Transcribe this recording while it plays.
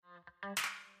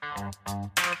Hey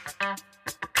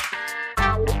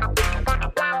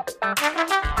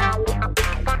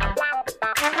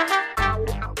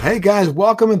guys,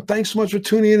 welcome and thanks so much for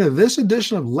tuning in to this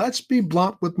edition of Let's Be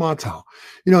Blunt with Montel.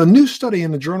 A new study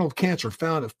in the Journal of Cancer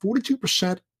found that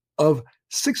 42% of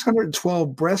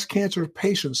 612 breast cancer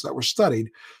patients that were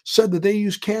studied said that they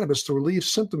used cannabis to relieve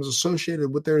symptoms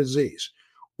associated with their disease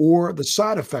or the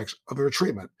side effects of their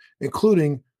treatment,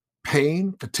 including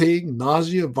pain, fatigue,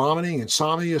 nausea, vomiting,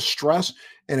 insomnia, stress,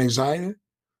 and anxiety.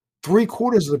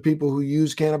 Three-quarters of the people who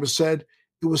used cannabis said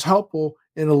it was helpful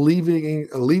in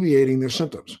alleviating their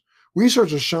symptoms.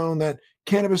 Research has shown that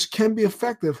cannabis can be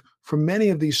effective for many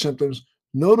of these symptoms,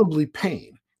 notably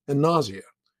pain and nausea.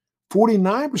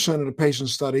 49% of the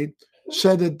patients studied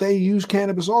said that they use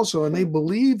cannabis also, and they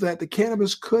believe that the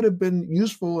cannabis could have been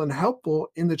useful and helpful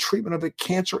in the treatment of the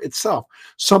cancer itself.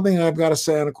 Something I've got to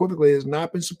say unequivocally has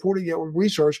not been supported yet with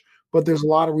research, but there's a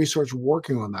lot of research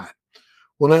working on that.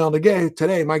 Well, now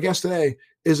today, my guest today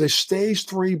is a stage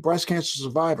 3 breast cancer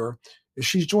survivor.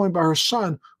 She's joined by her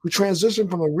son, who transitioned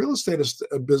from the real estate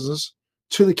business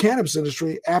to the cannabis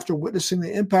industry after witnessing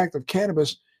the impact of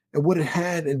cannabis and what it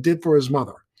had and did for his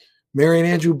mother. Mary and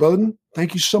Andrew Bowden,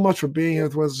 thank you so much for being here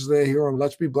with us today here on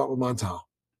Let's Be Blunt with Montel.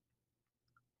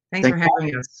 Thanks for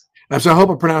having us. So I hope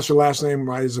I pronounced your last name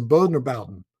right. Is it Bowden or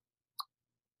Bowden?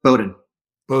 Bowden.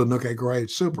 Bowden. Okay,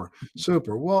 great. Super.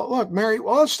 Well, look, Mary,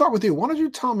 let's start with you. Why don't you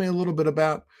tell me a little bit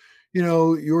about,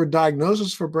 your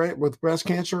diagnosis with breast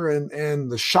cancer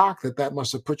and the shock that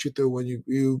must have put you through when you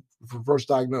were first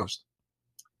diagnosed?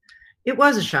 It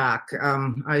was a shock.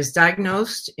 I was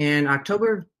diagnosed in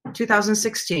October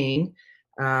 2016.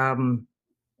 15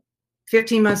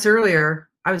 months earlier,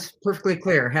 I was perfectly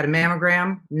clear. Had a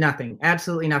mammogram, nothing,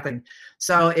 absolutely nothing.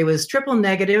 So it was triple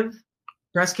negative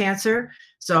breast cancer.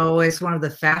 So it's one of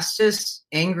the fastest,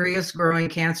 angriest growing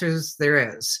cancers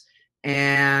there is.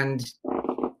 And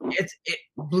it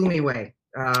blew me away.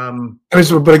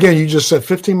 But again, you just said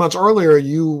 15 months earlier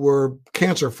you were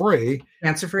cancer-free.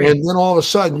 Cancer-free. And then all of a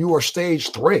sudden you are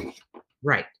stage 3.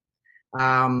 Right.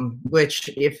 Which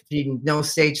if you know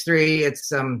stage 3,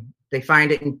 it's they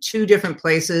find it in 2 different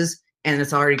places and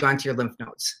it's already gone to your lymph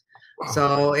nodes. Wow.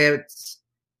 So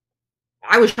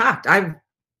I was shocked. I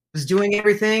was doing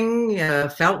everything,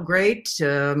 felt great.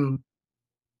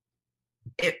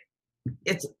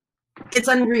 It's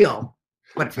unreal.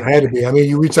 It had to be. I mean,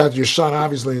 you reached out to your son,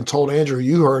 obviously, and told Andrew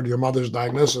you heard your mother's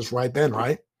diagnosis right then,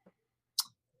 right?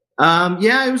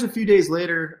 Yeah, it was a few days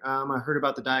later. I heard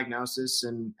about the diagnosis,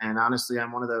 and honestly,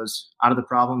 I'm one of those out of the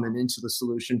problem and into the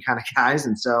solution kind of guys.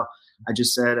 And so I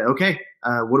just said, okay,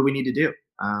 what do we need to do?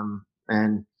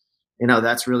 And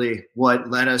that's really what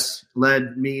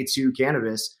led me to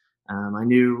cannabis. I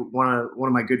knew one of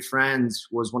my good friends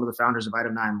was one of the founders of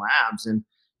Item 9 Labs,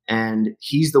 and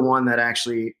he's the one that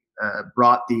actually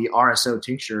brought the RSO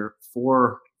tincture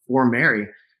for Mary.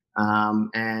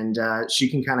 And she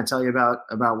can kind of tell you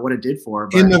about what it did for her.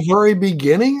 In the very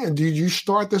beginning, did you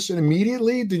start this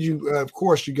immediately? Did you, of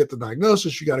course, you get the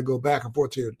diagnosis, you got to go back and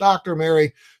forth to your doctor,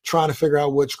 Mary, trying to figure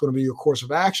out what's going to be your course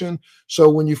of action. So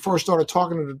when you first started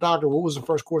talking to the doctor, what was the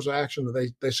first course of action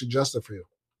that they suggested for you?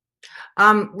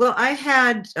 Well, I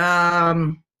had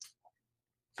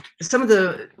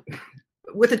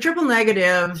with the triple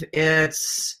negative,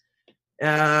 it's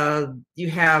you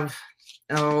have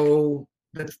the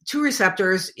 2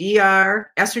 receptors,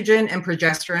 ER, estrogen, and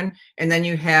progesterone, and then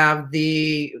you have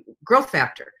the growth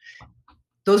factor.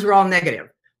 Those were all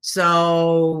negative.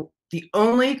 So the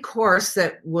only course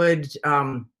that would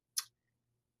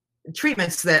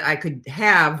treatments that I could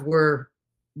have were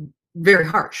very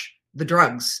harsh. The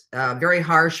drugs, very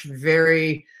harsh,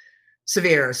 very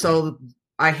severe. So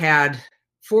I had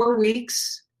 4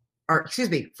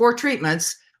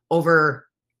 treatments over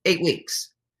 8 weeks.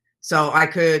 So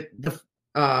the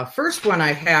first one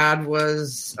I had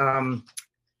was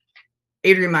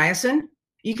adriamycin.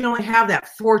 You can only have that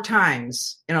 4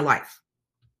 times in a life.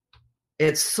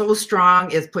 It's so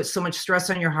strong. It puts so much stress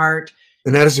on your heart.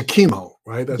 And that is a chemo,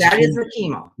 right? That is a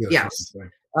chemo. Yes.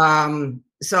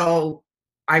 So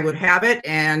I would have it,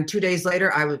 and 2 days later,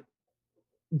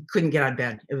 couldn't get out of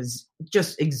bed. It was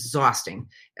just exhausting.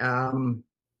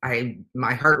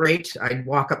 My heart rate, I'd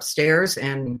walk upstairs,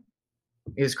 and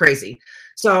it was crazy.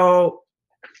 So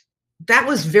that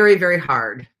was very, very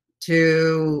hard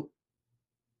to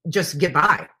just get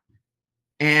by.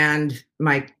 And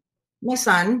my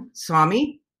son saw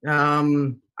me.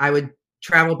 I would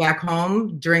travel back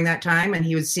home during that time, and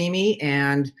he would see me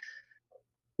and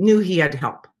knew he had to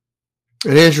help.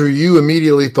 And Andrew, you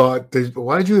immediately thought,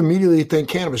 why did you immediately think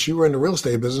cannabis? You were in the real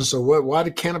estate business, so why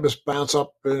did cannabis bounce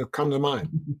up and come to mind?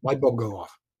 Light bulb go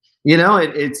off?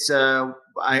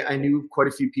 I knew quite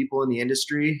a few people in the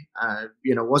industry.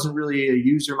 Wasn't really a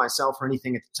user myself or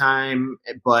anything at the time,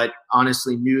 but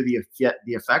honestly knew the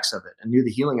effects of it and knew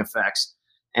the healing effects.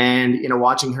 And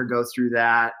watching her go through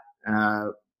that,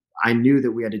 I knew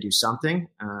that we had to do something.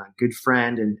 Good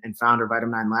friend and founder of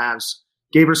Vitamin 9 Labs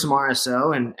gave her some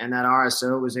RSO, and that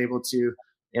RSO was able to,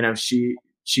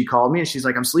 she called me and she's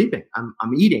like, I'm sleeping,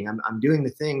 I'm eating, I'm doing the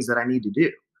things that I need to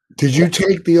do. Did you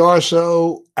take the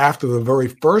RSO after the very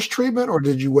first treatment, or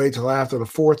did you wait till after the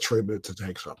fourth treatment to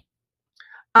take some?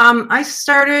 I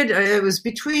started, it was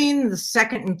between the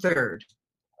second and third,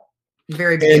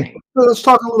 very beginning. And let's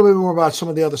talk a little bit more about some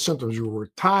of the other symptoms. You were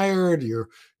tired, you're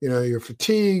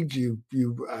fatigued, you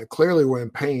clearly were in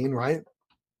pain, right?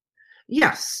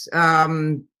 Yes.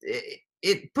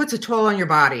 It puts a toll on your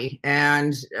body,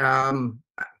 and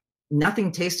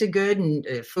nothing tasted good, and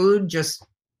food just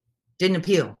didn't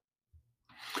appeal.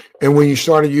 And when you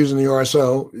started using the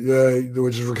RSO,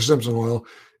 which is rickensimson oil,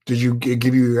 did you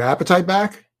give you your appetite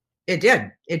back? It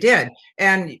did.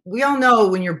 And we all know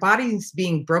when your body's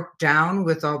being broke down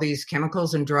with all these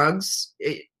chemicals and drugs,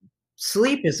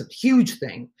 sleep is a huge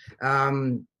thing.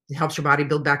 It helps your body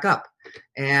build back up.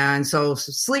 And so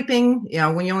sleeping,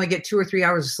 when you only get 2 or 3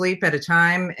 hours of sleep at a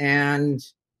time, and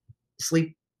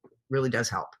sleep really does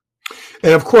help.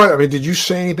 And of course, did you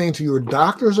say anything to your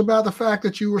doctors about the fact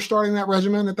that you were starting that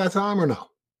regimen at that time, or no?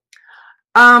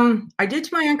 I did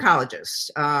to my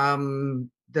oncologist.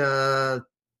 The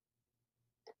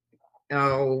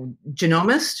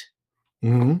genomist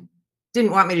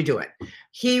didn't want me to do it.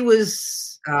 He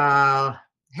was had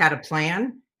a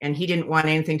plan, and he didn't want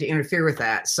anything to interfere with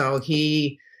that. So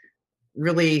he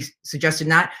really suggested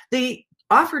not. They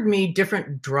offered me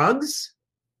different drugs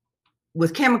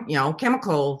with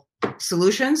chemical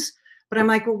solutions, but I'm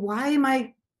like, well,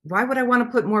 why would I want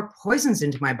to put more poisons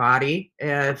into my body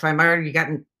if I'm already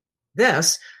gotten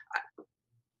this?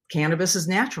 Cannabis is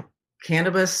natural.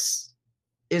 Cannabis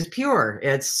is pure.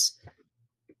 It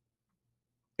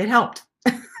helped.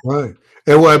 Right.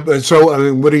 And what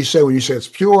do you say when you say it's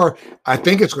pure? I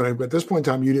think it's going to, but at this point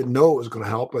in time, you didn't know it was going to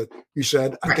help, but you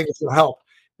said, I think it's going to help.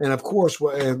 And of course,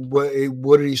 what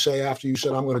did he say after you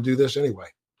said, I'm going to do this anyway?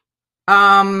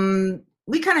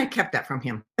 We kind of kept that from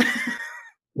him.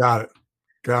 Got it.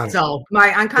 So my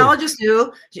oncologist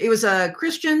knew. It was a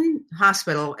Christian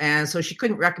hospital, and so she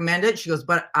couldn't recommend it. She goes,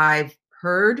 but I've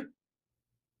heard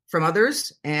from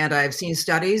others, and I've seen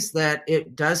studies that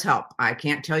it does help. I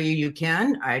can't tell you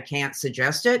can. I can't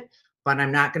suggest it, but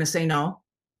I'm not going to say no.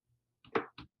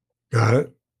 Got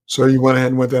it. So you went ahead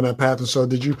and went down that path. And so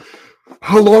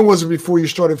how long was it before you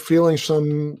started feeling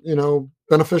some,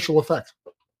 beneficial effect?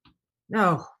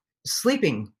 No,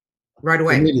 sleeping right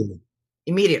away.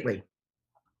 Immediately.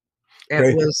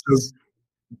 It was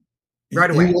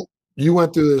right away. You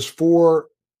went through this 4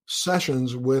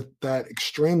 sessions with that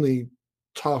extremely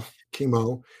tough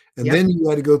chemo, and then you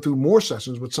had to go through more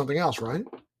sessions with something else, right?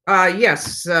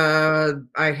 Yes.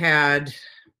 I had,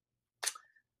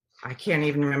 I can't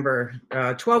even remember,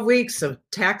 12 weeks of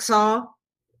Taxol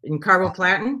and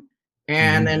carboplatin,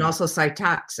 and then also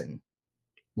Cytoxin.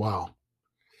 Wow.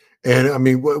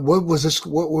 And what was this?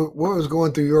 What was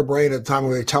going through your brain at the time?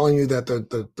 Were they telling you that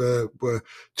the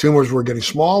tumors were getting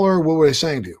smaller? What were they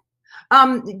saying to you?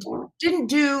 Didn't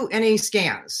do any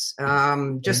scans.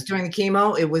 Just doing the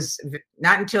chemo. It was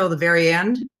not until the very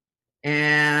end,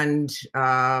 and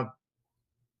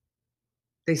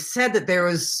they said that there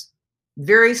was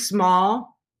very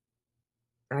small.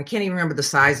 I can't even remember the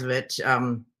size of it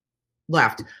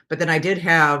left. But then I did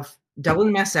have double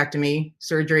mastectomy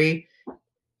surgery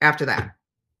after that.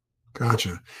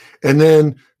 Gotcha. And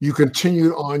then you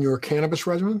continued on your cannabis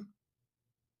regimen?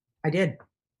 I did.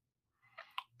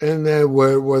 And then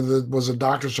was the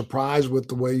doctor surprised with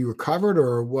the way you recovered,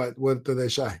 or what did they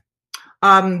say?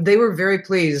 They were very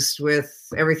pleased with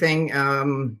everything.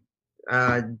 On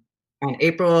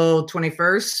April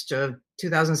 21st of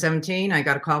 2017, I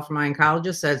got a call from my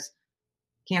oncologist, says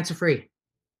cancer-free.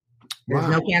 There's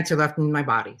no cancer left in my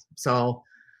body. So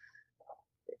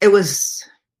it was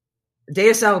a day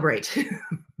to celebrate.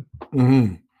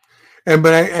 Mm-hmm. And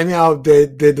now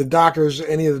did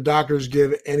any of the doctors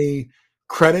give any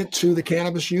credit to the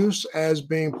cannabis use as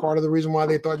being part of the reason why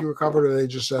they thought you recovered, or they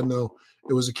just said no,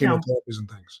 it was the chemotherapies and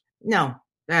things? No,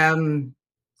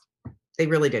 they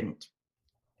really didn't.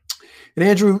 And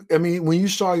Andrew, when you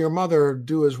saw your mother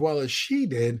do as well as she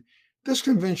did, this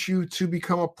convinced you to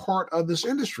become a part of this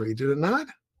industry, did it not?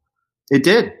 It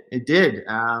did. In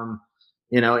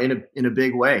a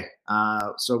big way.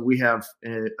 So we have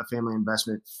a family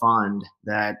investment fund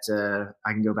that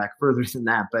I can go back further than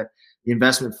that, but the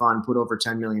investment fund put over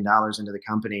 $10 million into the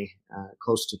company,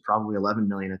 close to probably 11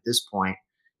 million at this point.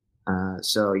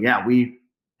 So yeah, we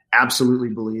absolutely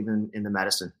believe in the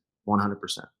medicine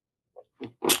 100%.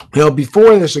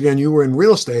 Before this, again, you were in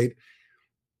real estate.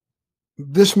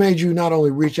 This made you not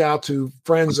only reach out to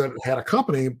friends that had a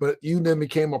company, but you then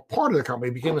became a part of the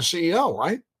company, became a CEO,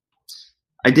 right?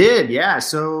 I did. Yeah.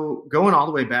 So going all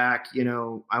the way back,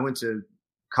 I went to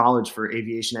college for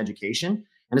aviation education.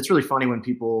 And it's really funny when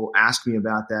people ask me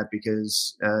about that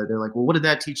because they're like, well, what did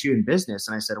that teach you in business?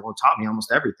 And I said, well, it taught me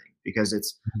almost everything because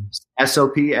it's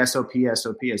SOP, SOP,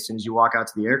 SOP. As soon as you walk out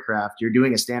to the aircraft, you're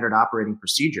doing a standard operating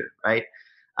procedure, right?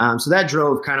 So that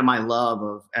drove kind of my love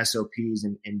of SOPs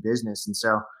in business. And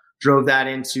so drove that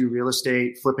into real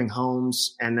estate, flipping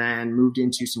homes, and then moved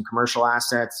into some commercial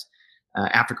assets.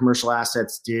 After commercial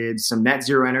assets, did some net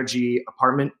zero energy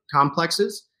apartment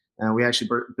complexes. We actually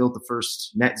built the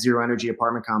first net zero energy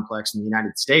apartment complex in the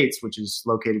United States, which is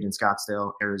located in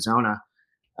Scottsdale, Arizona.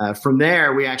 From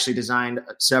there, we actually designed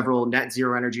several net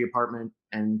zero energy apartment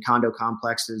and condo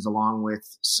complexes, along with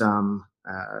some,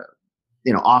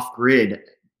 off-grid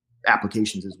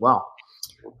applications as well.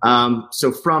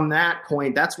 So from that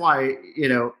point, that's why,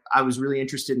 I was really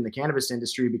interested in the cannabis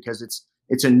industry because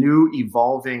it's a new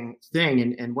evolving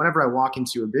thing. And whenever I walk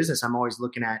into a business, I'm always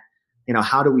looking at,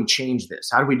 how do we change this?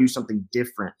 How do we do something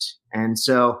different? And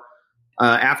so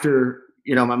after,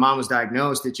 my mom was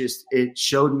diagnosed, it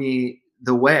showed me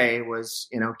the way was,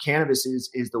 cannabis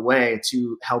is the way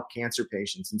to help cancer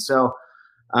patients. And so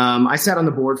I sat on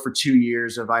the board for 2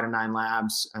 years of Item 9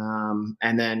 Labs,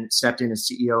 and then stepped in as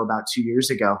CEO about 2 years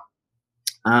ago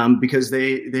because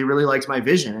they really liked my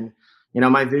vision.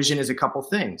 And, my vision is a couple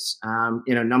things.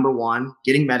 Number one,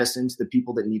 getting medicine to the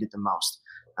people that need it the most.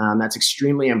 That's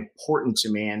extremely important to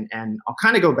me. And I'll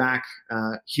kind of go back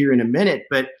here in a minute,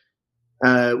 but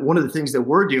one of the things that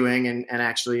we're doing, and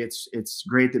actually it's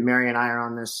great that Mary and I are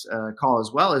on this call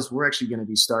as well, is we're actually going to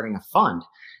be starting a fund.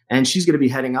 And she's going to be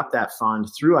heading up that fund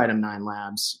through Item 9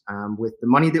 Labs with the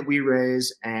money that we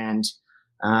raise and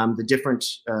the different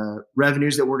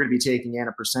revenues that we're going to be taking in,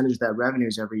 a percentage of that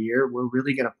revenues every year. We're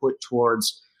really going to put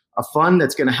towards a fund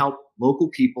that's going to help local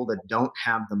people that don't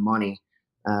have the money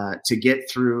to get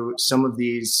through some of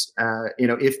these,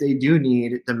 if they do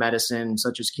need the medicine,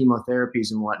 such as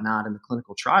chemotherapies and whatnot in the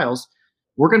clinical trials.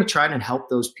 We're going to try to help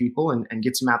those people and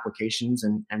get some applications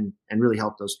and really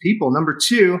help those people. Number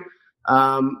two,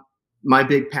 my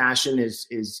big passion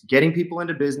is getting people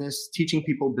into business, teaching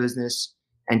people business,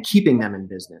 and keeping them in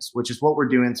business, which is what we're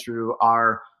doing through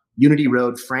our Unity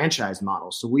Road franchise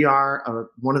model. So we are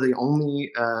one of the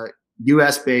only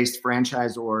U.S.-based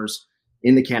franchisors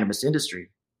in the cannabis industry.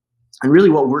 And really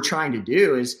what we're trying to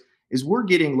do is we're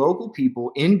getting local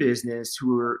people in business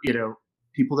who are,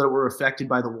 people that were affected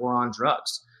by the war on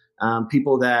drugs,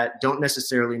 people that don't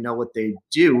necessarily know what they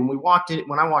do.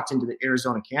 When I walked into the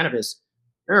Arizona Cannabis,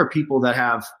 there are people that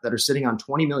are sitting on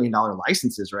 $20 million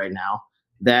licenses right now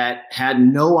that had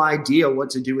no idea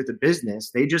what to do with the business.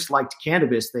 They just liked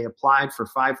cannabis. They applied for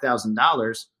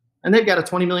 $5,000 and they've got a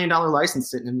 $20 million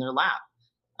license sitting in their lap.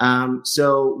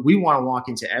 So we want to walk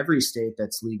into every state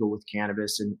that's legal with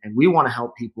cannabis, and we want to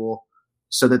help people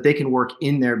so that they can work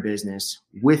in their business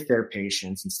with their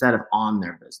patients instead of on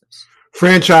their business.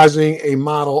 Franchising a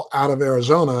model out of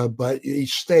Arizona, but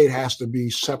each state has to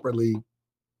be separately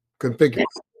configured.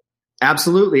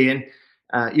 Absolutely. And,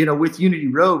 with Unity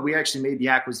Road, we actually made the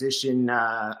acquisition.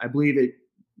 I believe it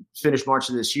finished March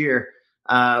of this year.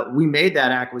 We made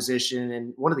that acquisition,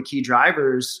 and one of the key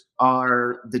drivers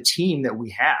are the team that we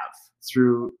have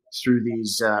through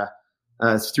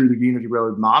the Unity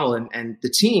Road model, and the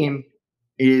team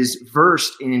is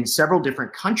versed in several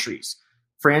different countries,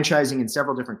 franchising in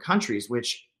several different countries,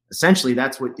 which essentially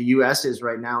that's what the U.S. is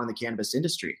right now in the cannabis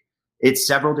industry. It's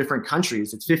several different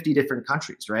countries. It's 50 different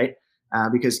countries, right?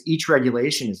 Because each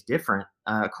regulation is different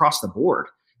across the board,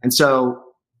 and so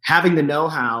having the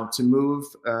know-how to move,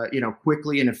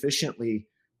 quickly and efficiently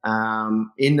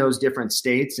in those different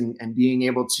states and being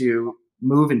able to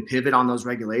move and pivot on those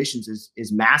regulations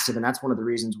is massive. And that's one of the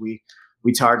reasons we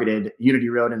targeted Unity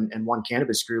Road and One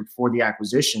Cannabis Group for the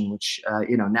acquisition, which,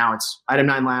 now it's Item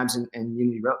 9 Labs and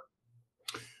Unity Road.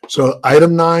 So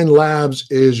Item 9 Labs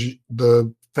is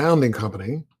the founding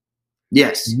company.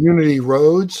 Yes. Unity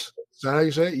Roads. Is that how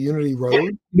you say it? Unity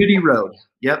Road? Unity Road.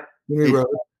 Yep. Unity Road.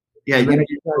 Yeah,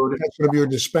 Unity Road. That's going to be your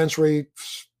dispensary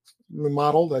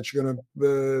model that you're going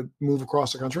to move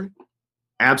across the country?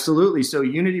 Absolutely. So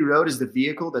Unity Road is the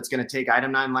vehicle that's going to take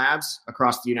Item 9 Labs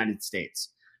across the United States.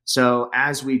 So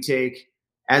as we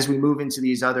move into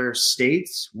these other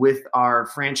states with our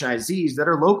franchisees that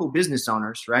are local business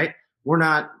owners, right? we're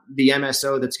not the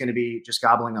MSO that's going to be just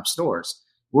gobbling up stores.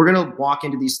 We're going to walk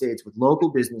into these states with local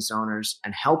business owners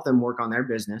and help them work on their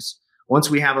business. Once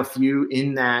we have a few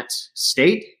in that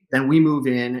state, then we move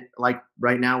in. Like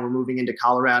right now, we're moving into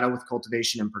Colorado with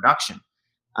cultivation and production.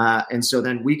 And so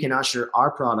then we can usher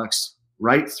our products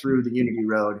right through the Unity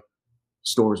Road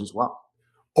stores as well.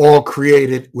 All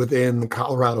created within the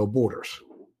Colorado borders.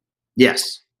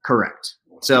 Yes, correct.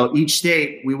 So each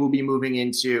state we will be moving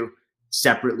into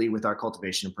separately with our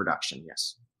cultivation and production.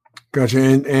 Yes. Gotcha.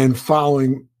 And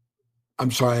following,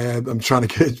 I'm sorry, I'm trying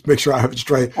to make sure I have it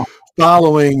straight.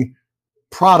 Following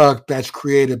product that's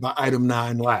created by Item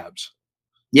 9 Labs.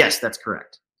 Yes, that's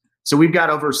correct. So we've got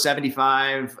over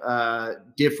 75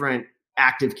 different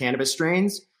active cannabis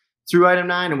strains through Item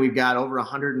 9, and we've got over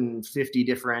 150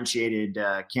 differentiated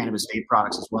cannabis vape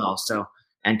products as well. So,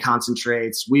 and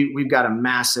concentrates. We've got a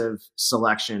massive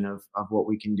selection of what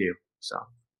we can do. So,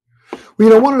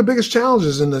 well, one of the biggest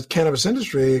challenges in the cannabis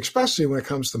industry, especially when it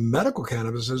comes to medical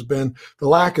cannabis, has been the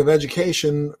lack of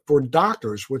education for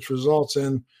doctors, which results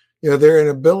in their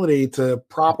inability to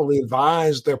properly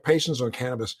advise their patients on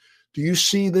cannabis. Do you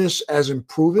see this as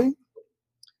improving?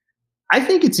 I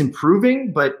think it's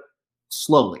improving, but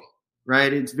slowly,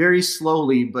 right? It's very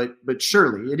slowly, but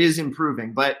surely it is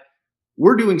improving. But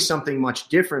we're doing something much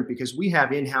different because we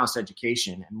have in-house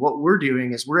education. And what we're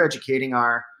doing is we're educating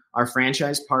our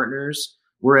franchise partners.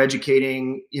 We're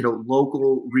educating,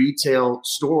 local retail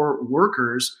store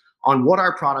workers on what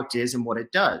our product is and what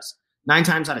it does. 9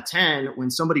 times out of 10, when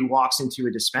somebody walks into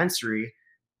a dispensary,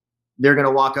 they're going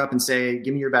to walk up and say,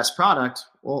 give me your best product.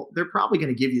 Well, they're probably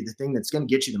going to give you the thing that's going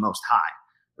to get you the most high,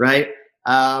 right?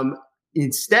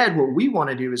 Instead, what we want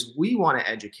to do is we want to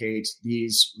educate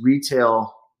these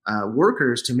retail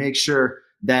workers to make sure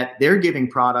that they're giving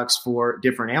products for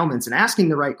different ailments and asking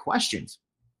the right questions,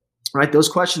 right? Those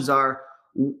questions are,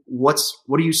 what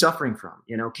are you suffering from?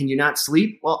 Can you not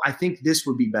sleep? Well, I think this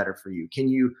would be better for you. Can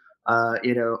you, are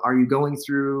you going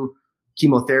through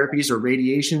chemotherapies or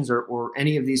radiations or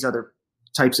any of these other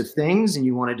types of things and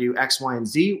you want to do X, Y, and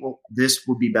Z? Well, this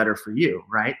would be better for you,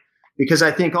 right? Because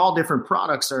I think all different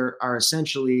products are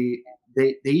essentially,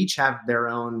 they each have their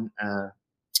own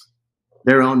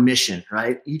mission,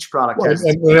 right? Each product has.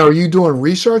 And are you doing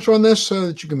research on this so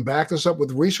that you can back this up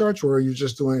with research, or are you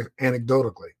just doing it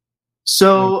anecdotally?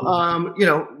 So,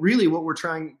 really what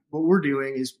we're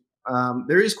doing is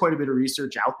there is quite a bit of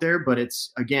research out there, but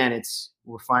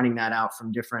we're finding that out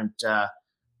from different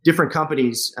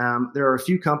companies. There are a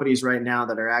few companies right now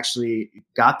that are actually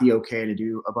got the okay to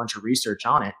do a bunch of research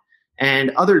on it.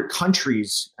 And other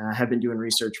countries have been doing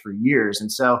research for years.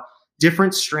 And so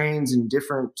different strains and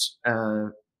different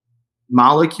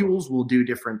molecules will do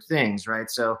different things, right?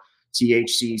 So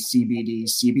THC, CBD,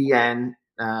 CBN,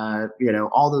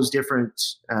 all those different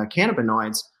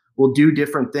cannabinoids will do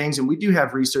different things. And we do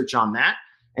have research on that.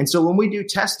 And so when we do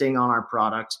testing on our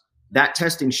product, that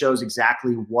testing shows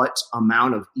exactly what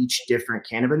amount of each different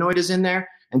cannabinoid is in there.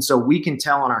 And so we can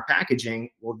tell on our packaging,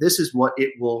 well, this is what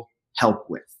it will help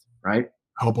with, right?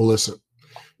 Help elicit.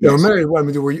 Yes. Mary,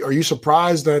 are you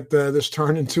surprised that this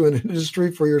turned into an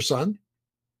industry for your son?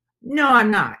 No,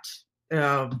 I'm not.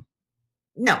 No.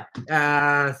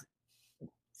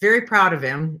 Very proud of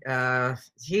him.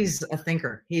 He's a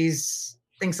thinker.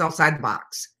 Thinks outside the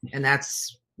box, and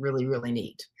that's really, really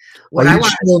neat. What I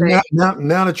want to say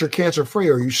now that you're cancer free,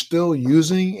 are you still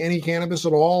using any cannabis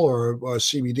at all, or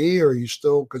CBD? Or are you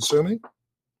still consuming?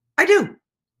 I do.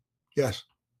 Yes.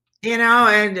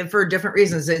 And for different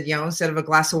reasons. Instead of a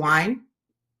glass of wine,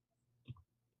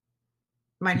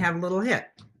 might have a little hit.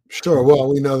 Sure.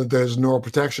 Well, we know that there's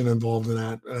neuroprotection involved in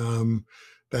that.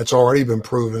 That's already been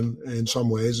proven in some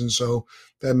ways, and so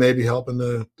that may be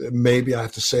helping maybe I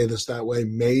have to say this that way,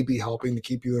 may be helping to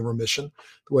keep you in remission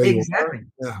the way exactly.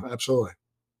 You are. Yeah, absolutely.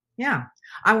 Yeah.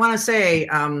 I want to say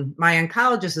my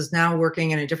oncologist is now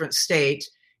working in a different state,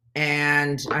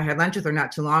 and I had lunch with her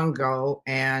not too long ago,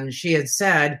 and she had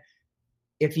said,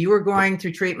 if you were going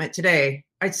through treatment today,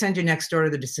 I'd send you next door to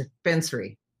the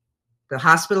dispensary. The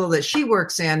hospital that she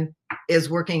works in is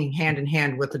working hand in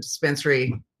hand with the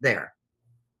dispensary there.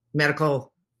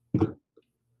 Medical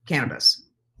cannabis.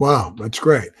 Wow, that's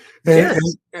great. And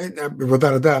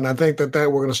without a doubt, and I think that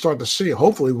we're going to start to see,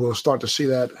 hopefully we'll start to see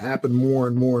that happen more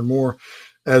and more and more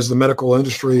as the medical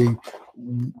industry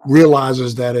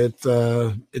realizes that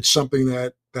it's something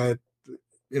that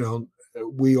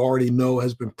we already know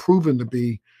has been proven to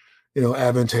be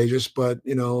advantageous. But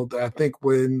I think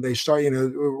when they start,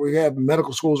 we have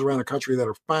medical schools around the country that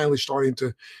are finally starting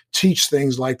to teach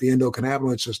things like the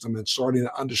endocannabinoid system and starting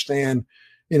to understand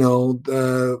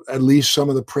at least some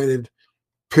of the printed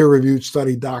peer-reviewed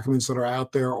study documents that are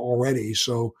out there already.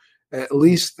 So at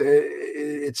least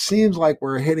it seems like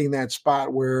we're hitting that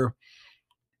spot where,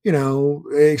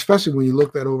 especially when you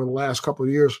look at over the last couple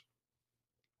of years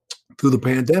through the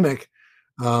pandemic,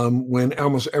 when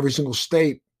almost every single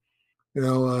state,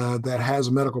 that has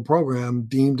a medical program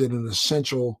deemed it an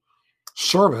essential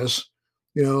service,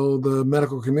 the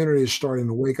medical community is starting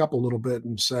to wake up a little bit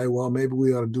and say, well, maybe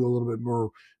we ought to do a little bit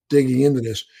more digging into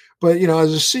this. But,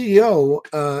 as a CEO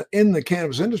in the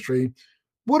cannabis industry,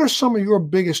 what are some of your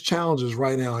biggest challenges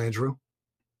right now, Andrew?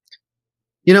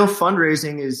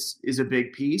 Fundraising is a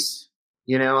big piece.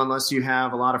 Unless you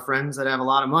have a lot of friends that have a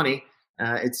lot of money,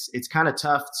 it's kind of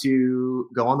tough to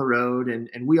go on the road.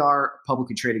 And we are a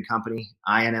publicly traded company.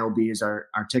 INLB is our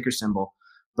ticker symbol.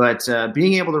 But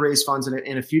being able to raise funds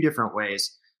in a few different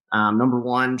ways. Number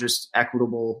one, just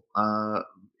equitable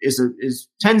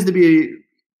tends to be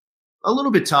a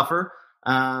little bit tougher.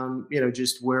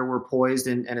 Just where we're poised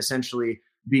and essentially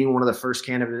being one of the first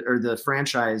cannabis or the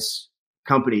franchise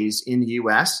companies in the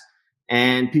U.S.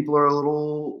 And people are a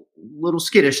little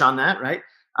skittish on that, right?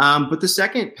 But the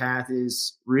second path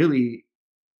is really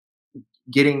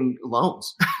getting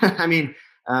loans. I mean,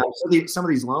 some of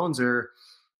these loans are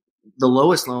the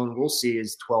lowest loan we'll see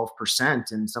is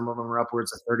 12%, and some of them are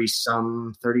upwards of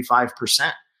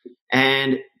 35%.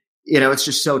 And it's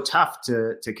just so tough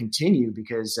to continue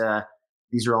because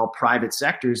these are all private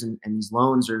sectors, and these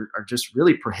loans are just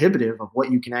really prohibitive of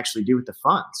what you can actually do with the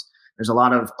funds. There's a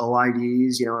lot of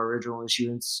OIDs, original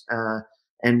issuance,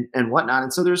 and whatnot.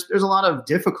 And so there's a lot of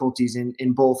difficulties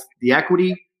in both the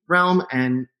equity realm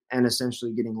and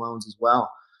essentially getting loans as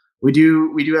well. We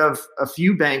do have a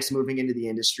few banks moving into the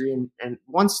industry, and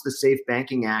once the Safe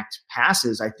Banking Act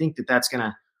passes, I think that's going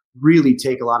to really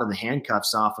take a lot of the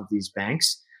handcuffs off of these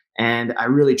banks. And I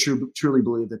really truly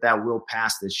believe that will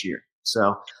pass this year.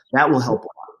 So that will help a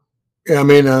lot. Yeah, I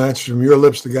mean, that's from your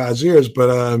lips to God's ears. But,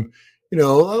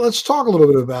 let's talk a little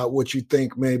bit about what you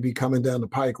think may be coming down the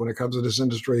pike when it comes to this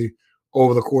industry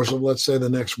over the course of, let's say, the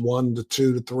next 1 to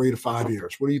 2 to 3 to 5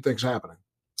 years. What do you think is happening?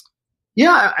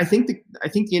 Yeah, I think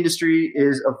the industry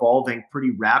is evolving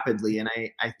pretty rapidly. And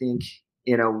I think,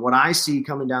 what I see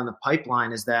coming down the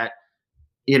pipeline is that,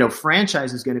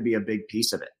 franchise is going to be a big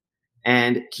piece of it.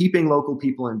 And keeping local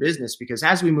people in business, because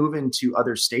as we move into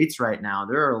other states right now,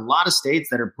 there are a lot of states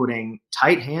that are putting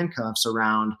tight handcuffs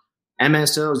around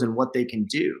MSOs and what they can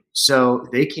do. So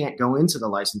they can't go into the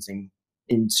licensing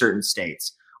in certain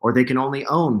states, or they can only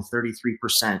own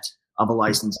 33% of a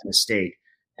license in a state.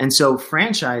 And so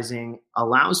franchising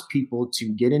allows people to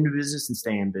get into business and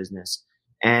stay in business.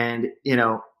 And,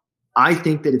 I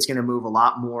think that it's going to move a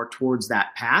lot more towards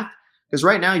that path. Because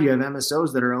right now you have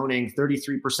MSOs that are owning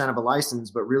 33% of a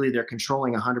license, but really they're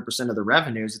controlling 100% of the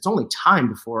revenues. It's only time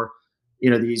before,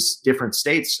 these different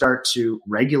states start to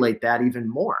regulate that even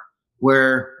more,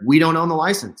 where we don't own the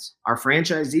license. Our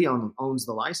franchisee owns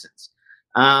the license.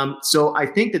 So I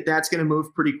think that's going to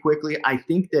move pretty quickly. I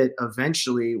think that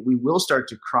eventually we will start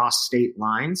to cross state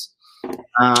lines.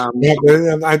 I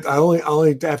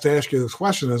only have to ask you this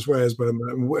question as well,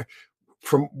 but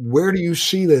from where do you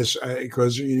see this?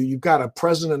 Because you've got a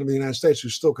president of the United States who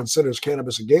still considers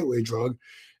cannabis a gateway drug,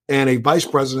 and a vice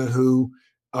president who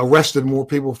arrested more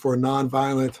people for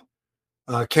nonviolent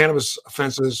cannabis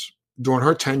offenses during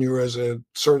her tenure as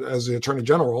the attorney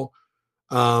general.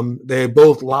 They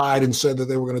both lied and said that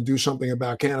they were going to do something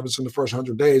about cannabis in the first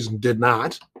 100 days and did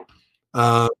not.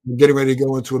 Getting ready to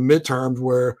go into a midterm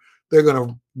where they're going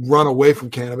to run away from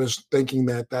cannabis, thinking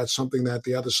that that's something that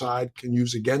the other side can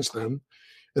use against them.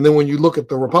 And then when you look at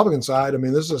the Republican side, I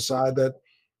mean, this is a side that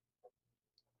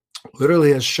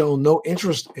literally has shown no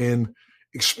interest in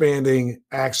expanding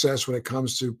access when it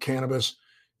comes to cannabis,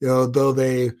 though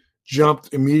they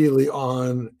jumped immediately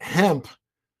on hemp,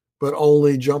 but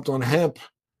only jumped on hemp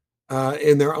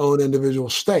in their own individual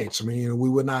states. I mean, we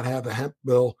would not have the hemp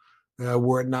bill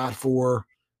were it not for,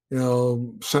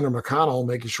 Senator McConnell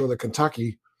making sure that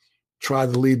Kentucky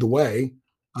tried to lead the way.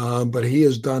 But he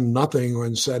has done nothing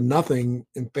and said nothing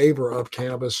in favor of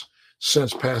cannabis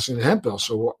since passing the hemp bill.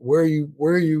 So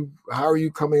how are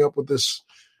you coming up with this,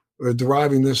 or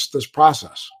deriving this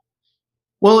process?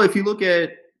 Well, if you look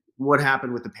at what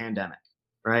happened with the pandemic,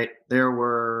 right, there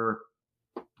was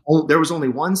only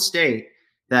one state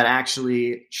that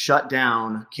actually shut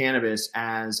down cannabis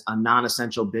as a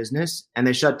non-essential business, and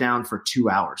they shut down for 2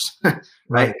 hours,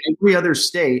 right? Every other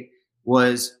state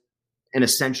was an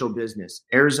essential business.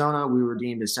 Arizona, we were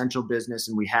deemed essential business,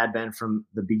 and we had been from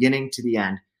the beginning to the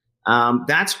end.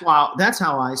 That's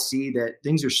how I see that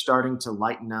things are starting to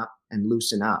lighten up and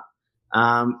loosen up.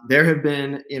 There have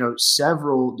been,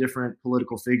 several different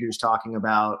political figures talking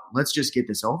about, let's just get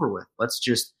this over with. Let's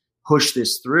just push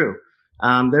this through.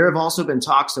 There have also been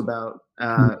talks about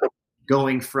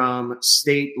going from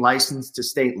state license to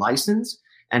state license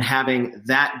and having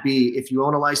that be, if you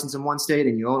own a license in one state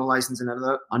and you own a license in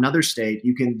another state,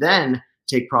 you can then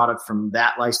take product from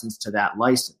that license to that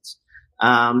license.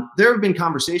 There have been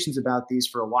conversations about these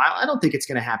for a while. I don't think it's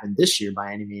going to happen this year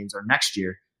by any means or next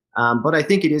year. But I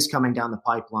think it is coming down the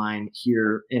pipeline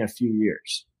here in a few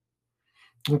years.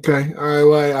 Okay. All right.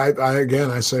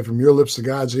 Well, I say from your lips to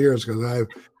God's ears, because I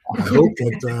hope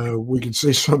that we can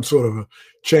see some sort of a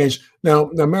change. Now,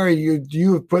 Mary,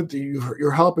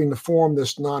 you're helping to form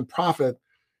this nonprofit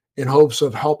in hopes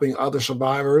of helping other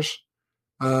survivors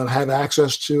have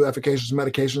access to efficacious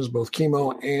medications, both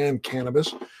chemo and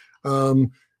cannabis.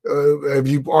 Have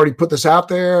you already put this out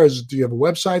there? Do you have a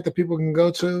website that people can go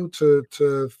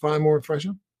to find more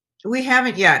information? We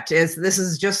haven't yet. This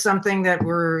is just something that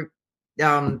we're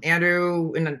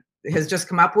Andrew has just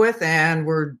come up with and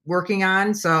we're working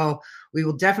on. So we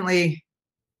will definitely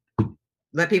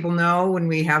let people know when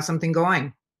we have something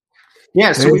going.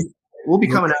 Yeah, so we'll be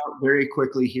coming out very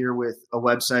quickly here with a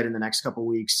website in the next couple of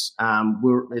weeks.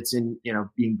 It's in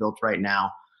being built right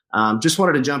now. Just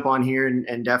wanted to jump on here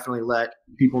and definitely let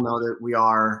people know that we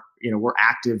are, we're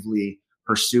actively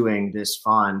pursuing this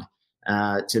fund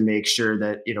to make sure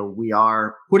that, we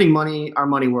are putting our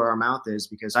money where our mouth is,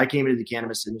 because I came into the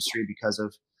cannabis industry because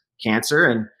of cancer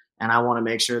and I want to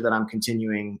make sure that I'm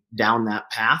continuing down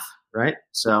that path. Right.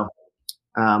 So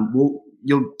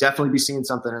you'll definitely be seeing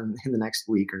something in the next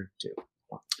week or two.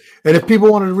 And if people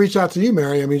wanted to reach out to you,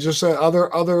 Mary, I mean, just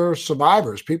other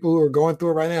survivors, people who are going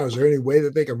through it right now, is there any way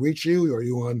that they can reach you? Are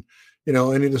you on,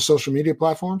 any of the social media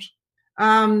platforms?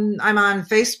 I'm on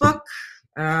Facebook.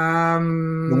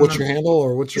 And what's your handle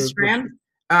or what's Instagram?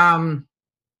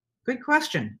 Good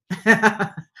question.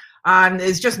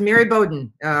 It's just Mary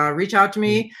Bowden. Reach out to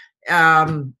me.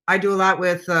 I do a lot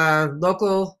with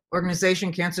local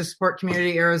organization, Cancer Support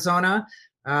Community Arizona.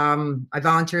 I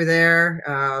volunteer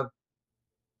there.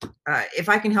 If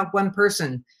I can help one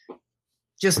person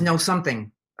just know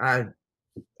something, I've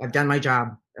done my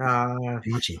job.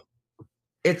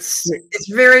 It's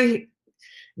very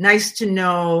nice to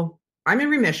know I'm in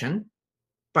remission,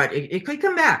 but it could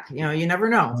come back. You never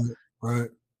know. Right.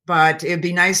 But it'd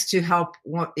be nice to help,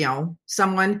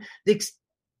 someone.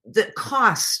 The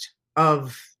cost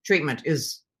of treatment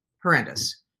is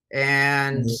horrendous.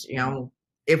 And,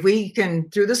 if we can,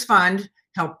 through this fund,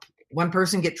 help one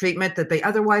person get treatment that they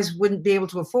otherwise wouldn't be able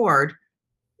to afford,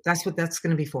 that's what that's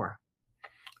going to be for.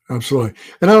 Absolutely.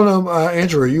 And I don't know,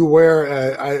 Andrew, are you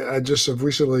aware? I just have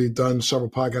recently done several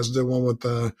podcasts. I did one with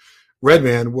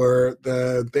Redman, where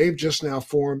they've just now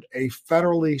formed a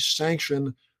federally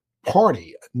sanctioned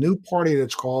party, a new party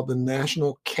that's called the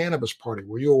National Cannabis Party.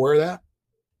 Were you aware of that?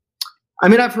 I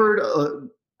mean, I've heard,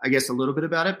 I guess, a little bit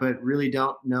about it, but really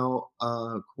don't know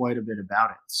quite a bit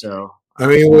about it. So, I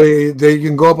mean, you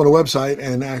can go up on the website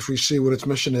and actually see what its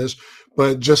mission is.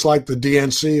 But just like the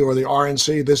DNC or the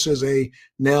RNC, this is a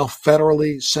now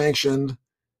federally sanctioned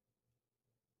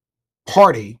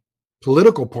party,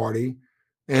 political party,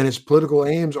 and its political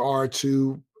aims are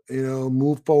to,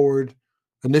 move forward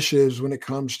initiatives when it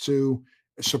comes to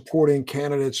supporting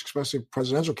candidates, especially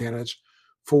presidential candidates,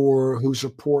 who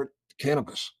support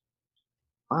cannabis.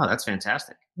 Wow, that's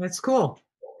fantastic. That's cool.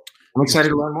 I'm excited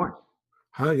to learn more.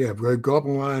 Yeah, go up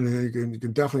online and you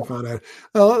can definitely find out.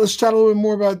 Let's chat a little bit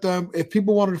more about if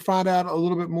people wanted to find out a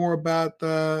little bit more about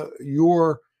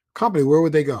your company, where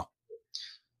would they go?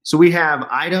 So we have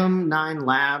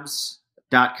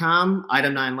item9labs.com,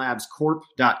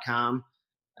 item9labscorp.com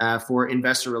for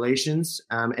investor relations.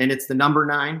 And it's the number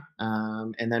 9.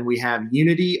 And then we have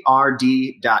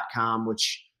unityrd.com,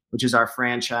 which is our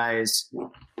franchise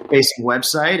facing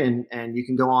website. And you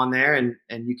can go on there and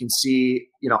you can see,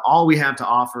 all we have to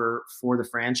offer for the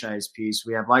franchise piece.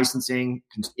 We have licensing,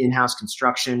 in-house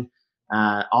construction,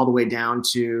 all the way down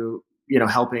to,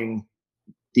 helping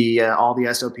all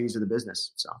the SOPs of the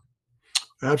business. So.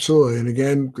 Absolutely. And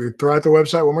again, throw out the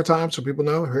website one more time so people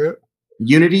know. Hear it.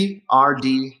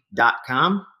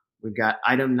 unityrd.com. We've got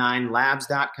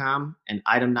item9labs.com and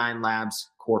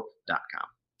item9labscorp.com.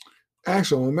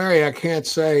 Excellent. Well, Mary, I can't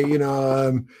say,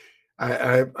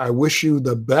 I wish you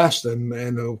the best.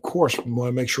 And of course, we want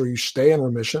to make sure you stay in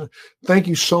remission. Thank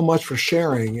you so much for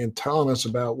sharing and telling us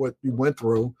about what you went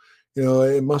through.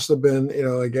 It must have been,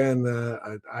 again,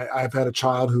 I've had a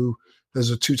child who is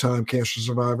a 2-time cancer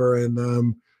survivor.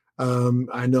 And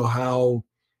I know how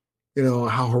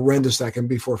horrendous that can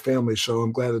be for a family. So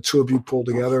I'm glad the two of you pulled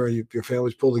together and your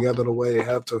families pulled together the way they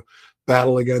have to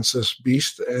battle against this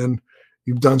beast, and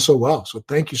you've done so well. So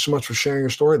thank you so much for sharing your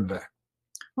story today.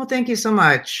 Well, thank you so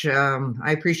much.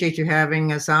 I appreciate you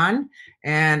having us on.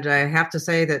 And I have to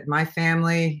say that my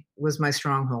family was my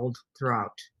stronghold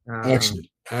throughout. Excellent.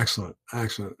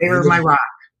 They were my rock.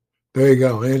 There you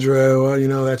go, Andrea.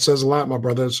 Well, that says a lot, my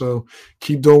brother. So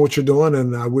keep doing what you're doing,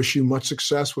 and I wish you much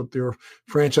success with your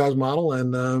franchise model.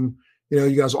 And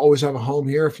you guys always have a home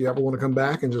here if you ever want to come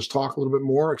back and just talk a little bit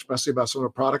more, especially about some of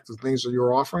the products and things that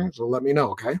you're offering. So let me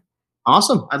know, okay?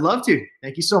 Awesome. I'd love to.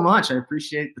 Thank you so much. I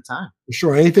appreciate the time.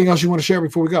 Sure. Anything else you want to share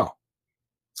before we go?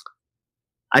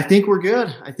 I think we're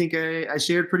good. I think I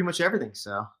shared pretty much everything.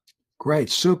 So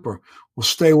great. Super. Well,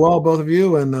 stay well, both of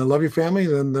you, and love your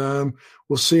families. And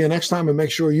we'll see you next time. And make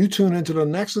sure you tune into the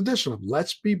next edition of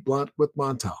Let's Be Blunt with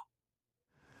Montel.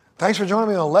 Thanks for joining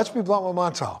me on Let's Be Blunt with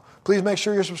Montel. Please make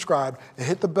sure you're subscribed and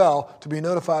hit the bell to be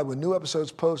notified when new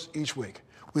episodes post each week.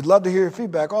 We'd love to hear your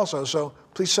feedback also, so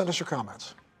please send us your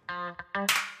comments.